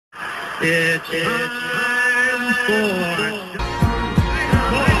It's time for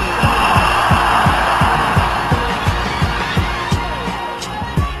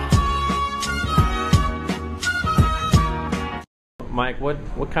Mike,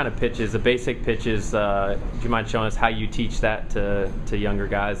 what kind of pitches, the basic pitches, do you mind showing us how you teach that to younger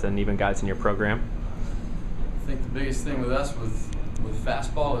guys and even guys in your program? I think the biggest thing with us with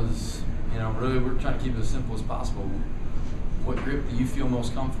fastball is, really we're trying to keep it as simple as possible. What grip do you feel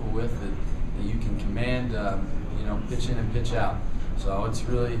most comfortable with that you can command, pitch in and pitch out? So it's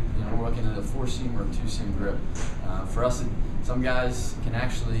really, we're looking at a 4-seam or a 2-seam grip. For us, some guys can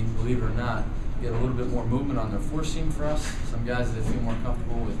actually, believe it or not, get a little bit more movement on their 4-seam for us. Some guys that feel more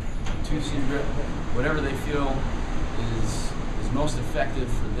comfortable with a 2-seam grip. Whatever they feel is most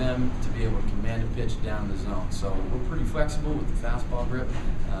effective for them to be able to command a pitch down the zone. So we're pretty flexible with the fastball grip,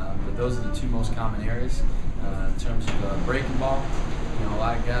 but those are the two most common areas. In terms of the breaking ball, a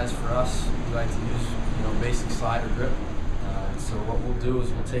lot of guys for us, we like to use basic slider grip. So what we'll do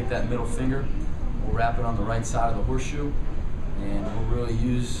is we'll take that middle finger, we'll wrap it on the right side of the horseshoe, and we'll really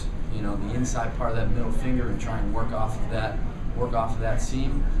use the inside part of that middle finger and try and work off of that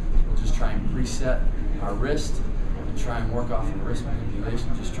seam. We'll just try and preset our wrist and try and work off of the wrist manipulation,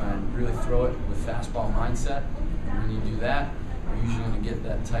 just try and really throw it with fastball mindset. And when you do that, you're usually going to get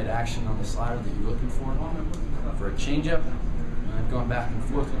that tight action on the slider that you're looking for. For a changeup, I've gone back and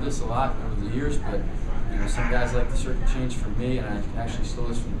forth with this a lot over the years, but some guys like the circuit change from me, and I actually stole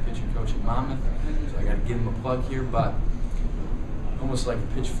this from the pitching coach at Monmouth, so I got to give him a plug here, but almost like a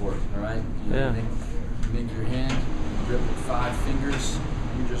pitchfork, all right? You make your hand, you grip with 5 fingers,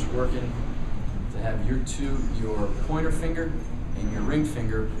 you're just working to have your pointer finger and your ring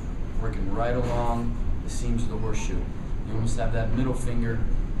finger working right along the seams of the horseshoe. You almost have that middle finger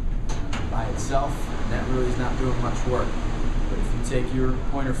by itself, and that really is not doing much work. But if you take your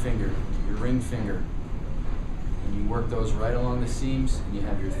pointer finger, your ring finger, and you work those right along the seams, and you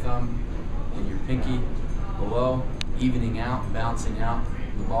have your thumb and your pinky below, evening out, bouncing out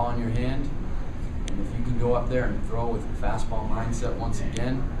the ball in your hand. And if you can go up there and throw with a fastball mindset once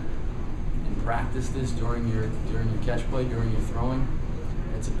again, and practice this during your catch play, during your throwing,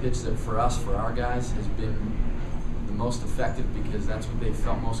 it's a pitch that for us, for our guys, has been the most effective because that's what they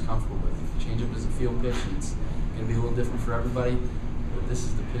felt most comfortable with. Changeup is a field pitch, and it's going to be a little different for everybody, but this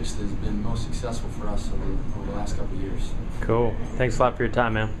is the pitch that has been most successful for us over the last couple of years. Cool. Thanks a lot for your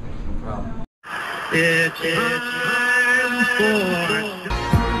time, man. No problem. it's time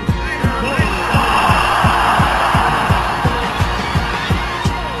for